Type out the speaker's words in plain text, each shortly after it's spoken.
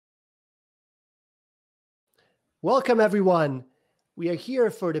Welcome, everyone. We are here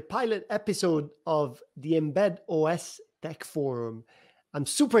for the pilot episode of the Mbed OS Tech Forum. I'm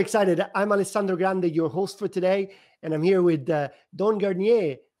super excited. I'm Alessandro Grande, your host for today, and I'm here with Don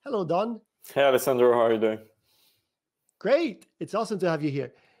Garnier. Hello, Don. Hey, Alessandro. How are you doing? Great. It's awesome to have you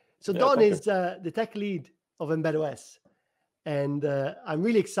here. So Don is the tech lead of Mbed OS, and I'm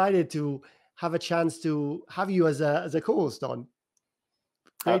really excited to have a chance to have you as a co-host, Don.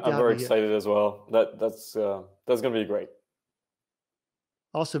 Great I'm very excited as well. That's going to be great.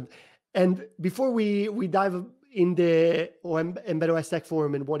 Awesome. And before we dive in the Mbed OS Tech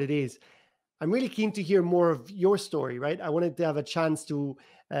Forum and what it is, I'm really keen to hear more of your story, right? I wanted to have a chance to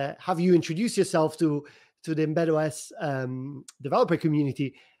have you introduce yourself to the Mbed OS developer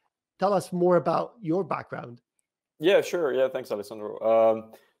community. Tell us more about your background. Yeah, sure. Yeah, thanks, Alessandro.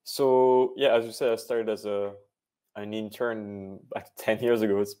 So yeah, as you said, I started as an intern like 10 years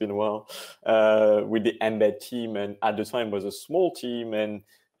ago. It's been a while with the Mbed team, and at the time was a small team, and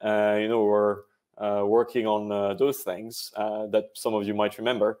we're working on those things that some of you might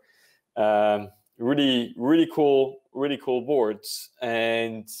remember. Really cool boards,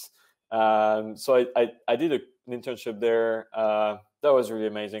 and so I did an internship there. That was really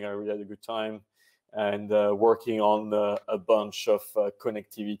amazing. I really had a good time, and working on a bunch of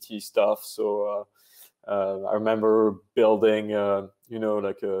connectivity stuff. So I remember building,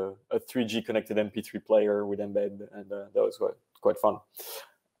 like a 3G connected MP3 player with Mbed, and that was quite fun.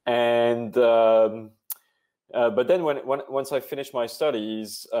 And but then once I finished my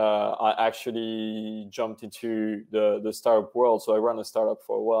studies, I actually jumped into the startup world. So I ran a startup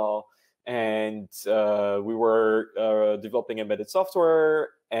for a while, and we were developing embedded software.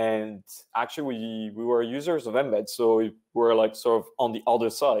 And actually, we were users of Mbed, so we were like sort of on the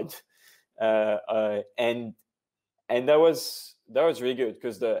other side. And that was really good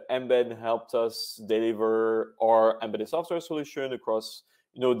because the Mbed helped us deliver our embedded software solution across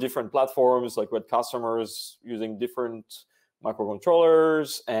different platforms, like with customers using different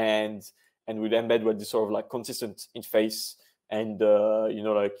microcontrollers, and with Mbed with this sort of like consistent interface. And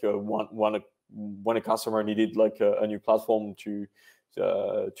when a customer needed like a new platform to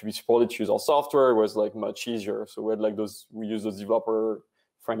be supported to use our software, it was like much easier. So we had we use those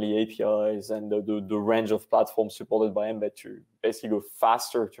developer-friendly APIs and the range of platforms supported by Mbed to basically go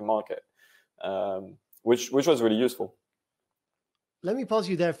faster to market, which was really useful. Let me pause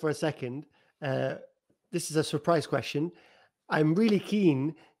you there for a second. This is a surprise question. I'm really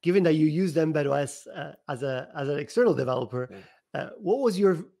keen, given that you used Mbed OS as an external developer. What was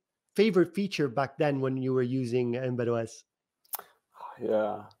your favorite feature back then when you were using Mbed OS?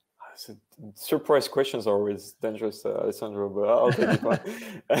 Yeah. Surprise questions are always dangerous, Alessandro, but I'll take it one.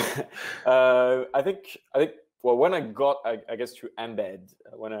 I think. Well, when I got, I guess, to Mbed,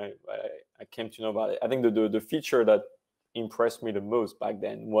 when I came to know about it, I think the feature that impressed me the most back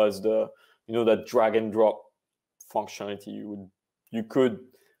then was that drag and drop functionality. You could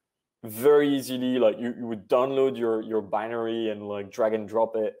very easily you would download your binary and like drag and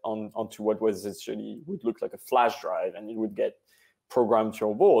drop it onto what was essentially would look like a flash drive, and it would get programmed to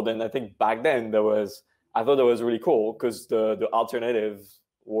your board. And I think back then I thought that was really cool, because the alternative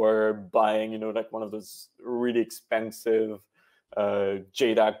were buying like one of those really expensive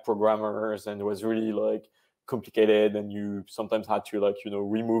JDAG programmers, and it was really like complicated, and you sometimes had to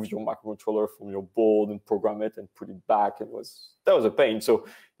remove your microcontroller from your board and program it and put it back, and that was a pain. So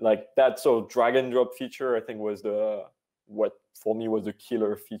like that sort of drag and drop feature, I think, was what for me was the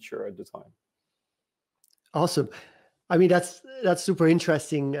killer feature at the time. Awesome. I mean, that's super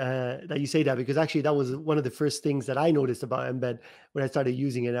interesting that you say that, because actually that was one of the first things that I noticed about Mbed when I started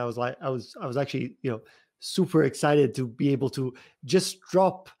using it. I was actually super excited to be able to just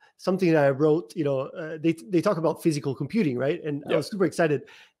drop something that I wrote. They talk about physical computing, right? And I was super excited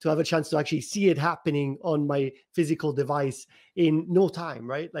to have a chance to actually see it happening on my physical device in no time,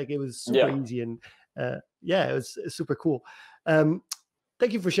 right? Like it was super easy, and it was super cool. Thank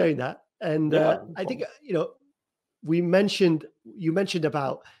you for sharing that. And I think you mentioned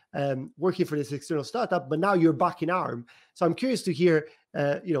about working for this external startup, but now you're back in ARM. So I'm curious to hear,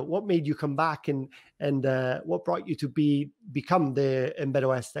 what made you come back, and what brought you to become the Mbed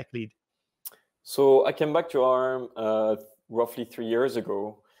OS tech lead? So I came back to ARM roughly 3 years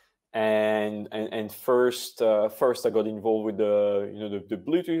ago, and first I got involved with the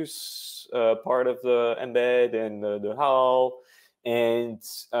Bluetooth part of the Mbed and the HAL. And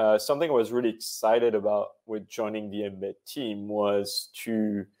something I was really excited about with joining the Mbed team was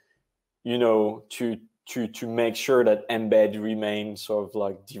to make sure that Mbed remains sort of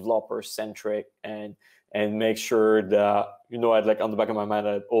like developer centric, and make sure that I'd like on the back of my mind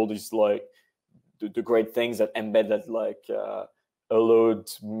that all these like the great things that Mbed had like allowed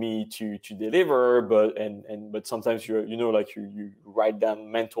me to deliver, but sometimes like you write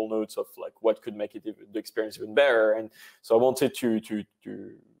down mental notes of like what could make the experience even better. And so I wanted to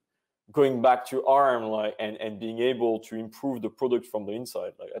going back to ARM, like and being able to improve the product from the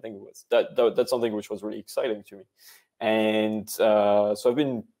inside. Like I think it was that's something which was really exciting to me. And so I've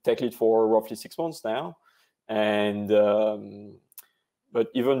been tech lead for roughly 6 months now, and but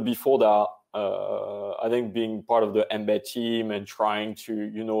even before that, I think being part of the Mbed team and trying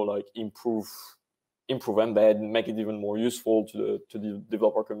to like improve Mbed and make it even more useful to the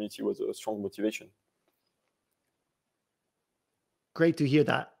developer community was a strong motivation. Great to hear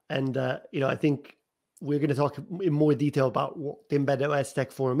that. And I think we're going to talk in more detail about what the Mbed OS Tech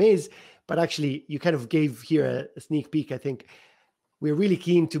Forum is, but actually you kind of gave here a sneak peek. I think we're really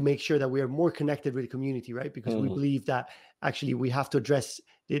keen to make sure that we are more connected with the community, right? Because we believe that actually we have to address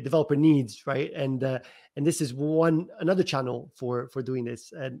the developer needs, right? And this is another channel for doing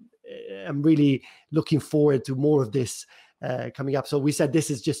this. And I'm really looking forward to more of this coming up. So we said this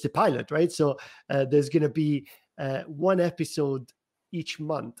is just a pilot, right? So there's going to be one episode each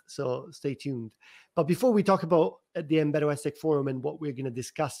month. So stay tuned. But before we talk about the Mbed OS Tech Forum and what we're going to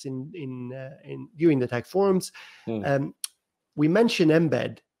discuss in during the Tech Forums, we mentioned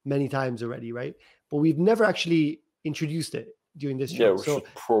Mbed many times already, right? But we've never actually introduced it during this show. So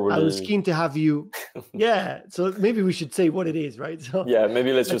I was keen to have you. Yeah. So maybe we should say what it is, right? So yeah,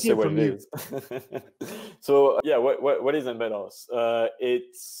 maybe let's just say what it is. So yeah, what is Mbed OS?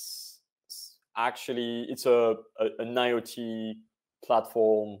 It's actually an IoT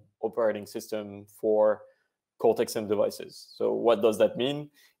platform operating system for Cortex-M devices. So what does that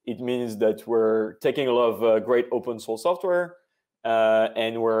mean? It means that we're taking a lot of great open source software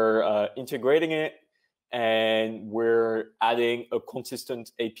and we're integrating it, and we're adding a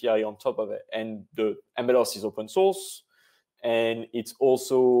consistent API on top of it. And the Mbed OS is open source, and it's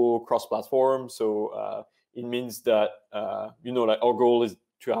also cross-platform. So it means that like our goal is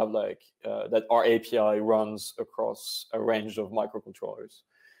to have like that our API runs across a range of microcontrollers.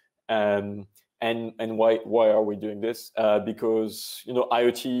 And why are we doing this? Because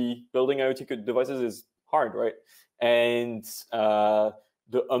building IoT devices is hard, right? And the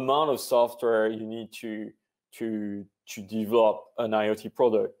amount of software you need to develop an IoT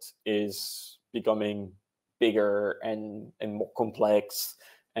product is becoming bigger and more complex.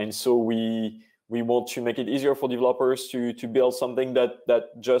 And so we want to make it easier for developers to build something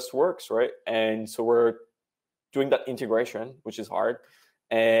that just works, right? And so we're doing that integration, which is hard,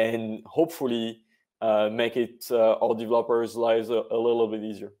 and hopefully make it our developers' lives a little bit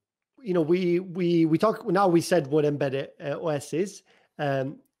easier. We talk now. We said what Mbed OS is.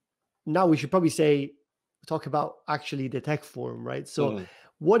 Now we should probably talk about actually the Tech Forum, right? So,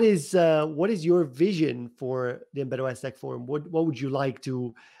 what is your vision for the Mbed OS Tech Forum? What would you like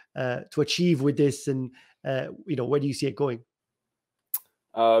to achieve with this, and where do you see it going?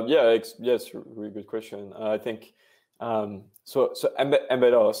 Yes, really good question. I think so.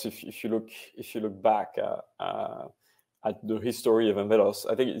 Mbed OS, if you look back at the history of Mbed OS,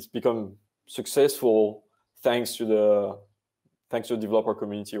 I think it's become successful thanks to the developer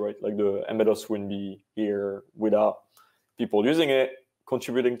community, right? Like the Mbed OS wouldn't be here without people using it,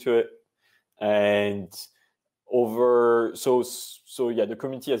 contributing to it, and the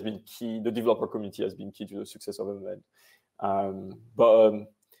community has been key. The developer community has been key to the success of Mbed. But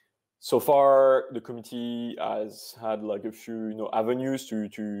so far, the community has had like a few avenues to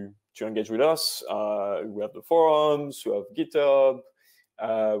engage with us. We have the forums, we have GitHub,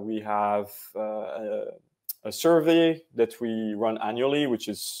 we have a survey that we run annually, which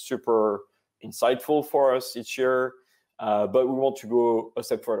is super insightful for us each year. But we want to go a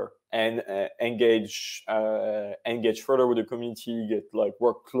step further and engage further with the community,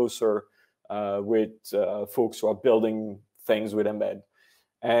 work closer with folks who are building things with Mbed.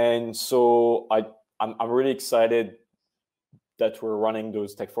 And so I'm really excited that we're running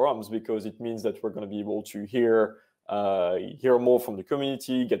those tech forums, because it means that we're going to be able to hear more from the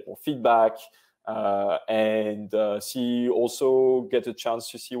community, get more feedback, and get a chance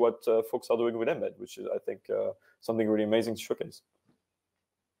to see what folks are doing with Mbed, which is, I think, something really amazing to showcase.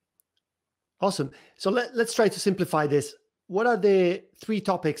 Awesome. So let's try to simplify this. What are the 3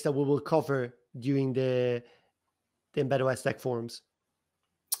 topics that we will cover during the Mbed OS Tech Forums?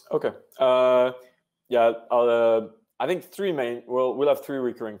 Okay. I think 3 main. Well, we'll have 3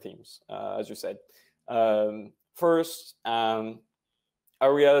 recurring themes, as you said. First,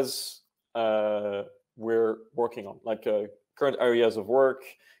 areas we're working on, current areas of work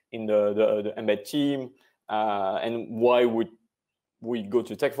in the Mbed team, and why we go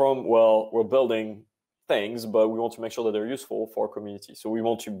to Tech Forum, well, we're building things, but we want to make sure that they're useful for our community. So we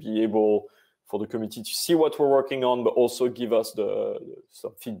want to be able for the community to see what we're working on, but also give us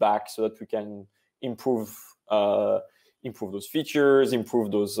some feedback so that we can improve those features,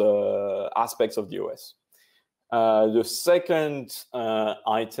 improve those aspects of the OS. The second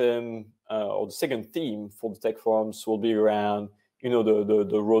item or the second theme for the Tech Forums will be around, the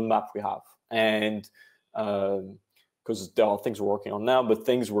roadmap we have, and because there are things we're working on now, but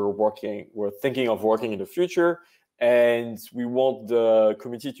things we're thinking of working in the future, and we want the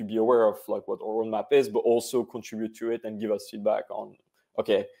community to be aware of like what our roadmap is, but also contribute to it and give us feedback on,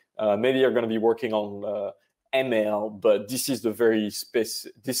 okay, maybe you're going to be working on ML, but this is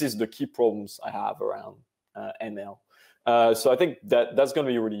the key problems I have around ML. So I think that's going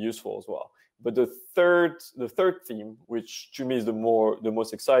to be really useful as well. But the third theme, which to me is the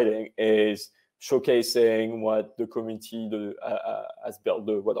most exciting, is showcasing what the community has built,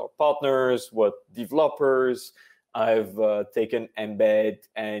 what our partners, what developers have taken Mbed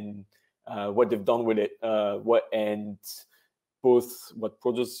and what they've done with it, both what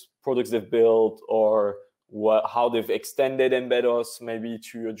products they've built, or how they've extended Mbed OS maybe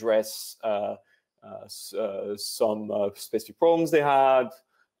to address some specific problems they had,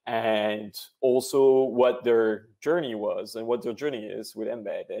 and also what their journey was and what their journey is with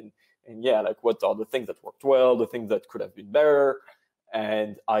Mbed, and yeah, like what are the things that worked well, the things that could have been better.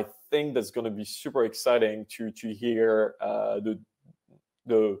 And I think that's going to be super exciting to hear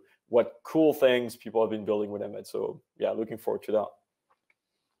what cool things people have been building with Mbed. So yeah, looking forward to that.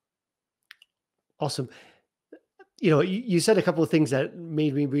 Awesome. You said a couple of things that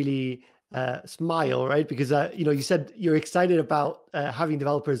made me really smile, right? Because you said you're excited about having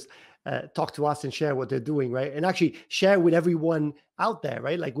developers talk to us and share what they're doing, right? And actually share with everyone out there,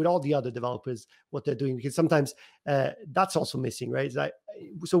 right? Like with all the other developers, what they're doing, because sometimes that's also missing, right? It's like,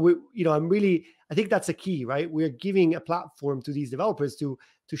 so I think that's a key, right? We're giving a platform to these developers to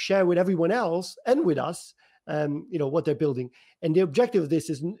share with everyone else and with us, what they're building. And the objective of this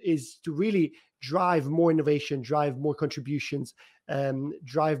is to really drive more innovation, drive more contributions,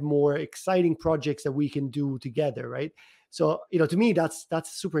 drive more exciting projects that we can do together, right? So, to me, that's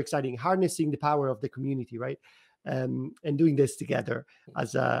super exciting, harnessing the power of the community, right? And doing this together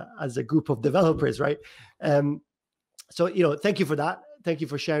as a group of developers, right? So, thank you for that. Thank you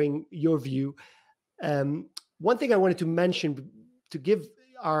for sharing your view. One thing I wanted to mention to give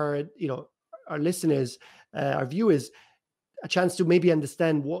our listeners, our viewers, a chance to maybe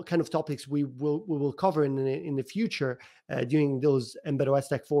understand what kind of topics we will cover in the future during those Mbed OS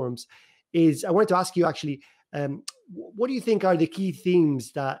Tech Forums, is I wanted to ask you actually, what do you think are the key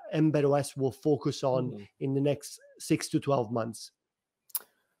themes that Mbed OS will focus on in the next 6 to 12 months?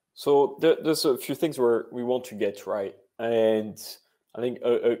 So there's a few things where we want to get right. And I think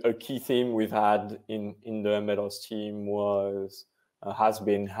a key theme we've had in the Mbed OS team has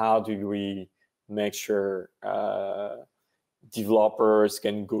been, how do we make sure developers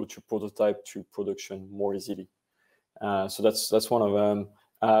can go to prototype to production more easily? So that's one of them.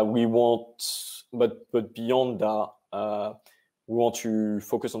 We want, but beyond that, we want to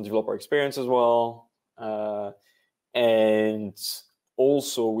focus on developer experience as well, and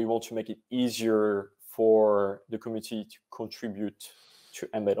also we want to make it easier for the community to contribute to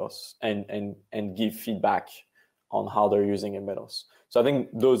Mbed OS and give feedback on how they're using Mbed OS. So I think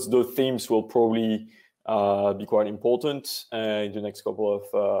those themes will probably be quite important in the next couple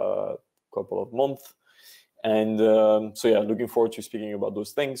of months. And so yeah, looking forward to speaking about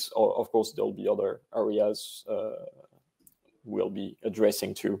those things. Of course, there'll be other areas we'll be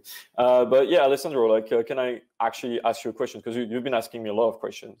addressing too. But yeah, Alessandro, like, can I actually ask you a question? Because you've been asking me a lot of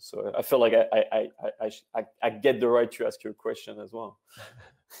questions, so I feel like I get the right to ask you a question as well.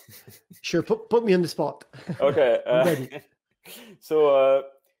 Sure, put me on the spot. Okay. I'm ready. So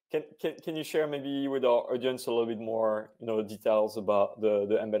can you share maybe with our audience a little bit more, details about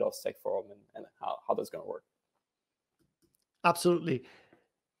the Mbed OS Tech Forum and how that's going to work? Absolutely.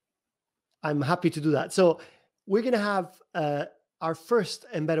 I'm happy to do that. So we're going to have our first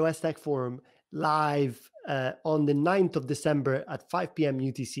Mbed OS Tech Forum live on the 9th of December at 5 p.m.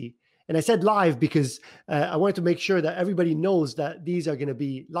 UTC. And I said live because I wanted to make sure that everybody knows that these are going to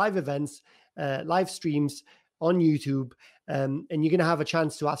be live events, live streams on YouTube, and you're going to have a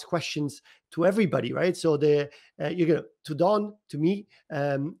chance to ask questions to everybody, right? So you're going to Don, to me,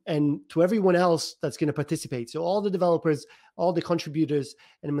 and to everyone else that's going to participate. So all the developers, all the contributors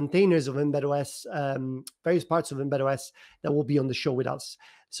and maintainers of Mbed OS, various parts of Mbed OS that will be on the show with us.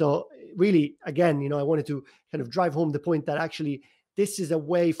 So really, again, I wanted to kind of drive home the point that actually this is a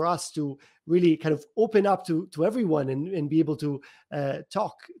way for us to really kind of open up to everyone and be able to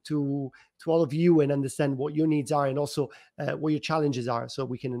talk to all of you and understand what your needs are and also what your challenges are, so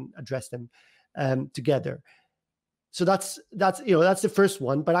we can address them together. So that's that's the first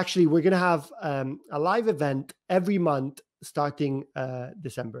one. But actually, we're going to have a live event every month starting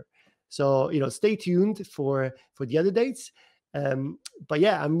December. So stay tuned for the other dates. But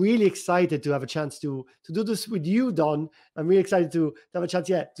yeah, I'm really excited to have a chance to do this with you, Don. I'm really excited to have a chance,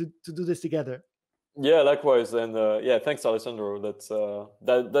 to do this together. Yeah, likewise. And yeah, thanks, Alessandro. That's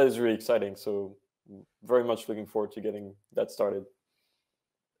that is really exciting. So very much looking forward to getting that started.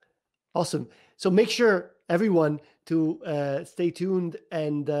 Awesome. So make sure everyone to stay tuned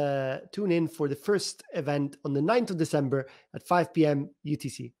and tune in for the first event on the 9th of December at 5 p.m.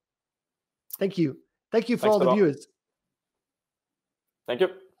 UTC. Thank you. Thank you for all the viewers. Thank you.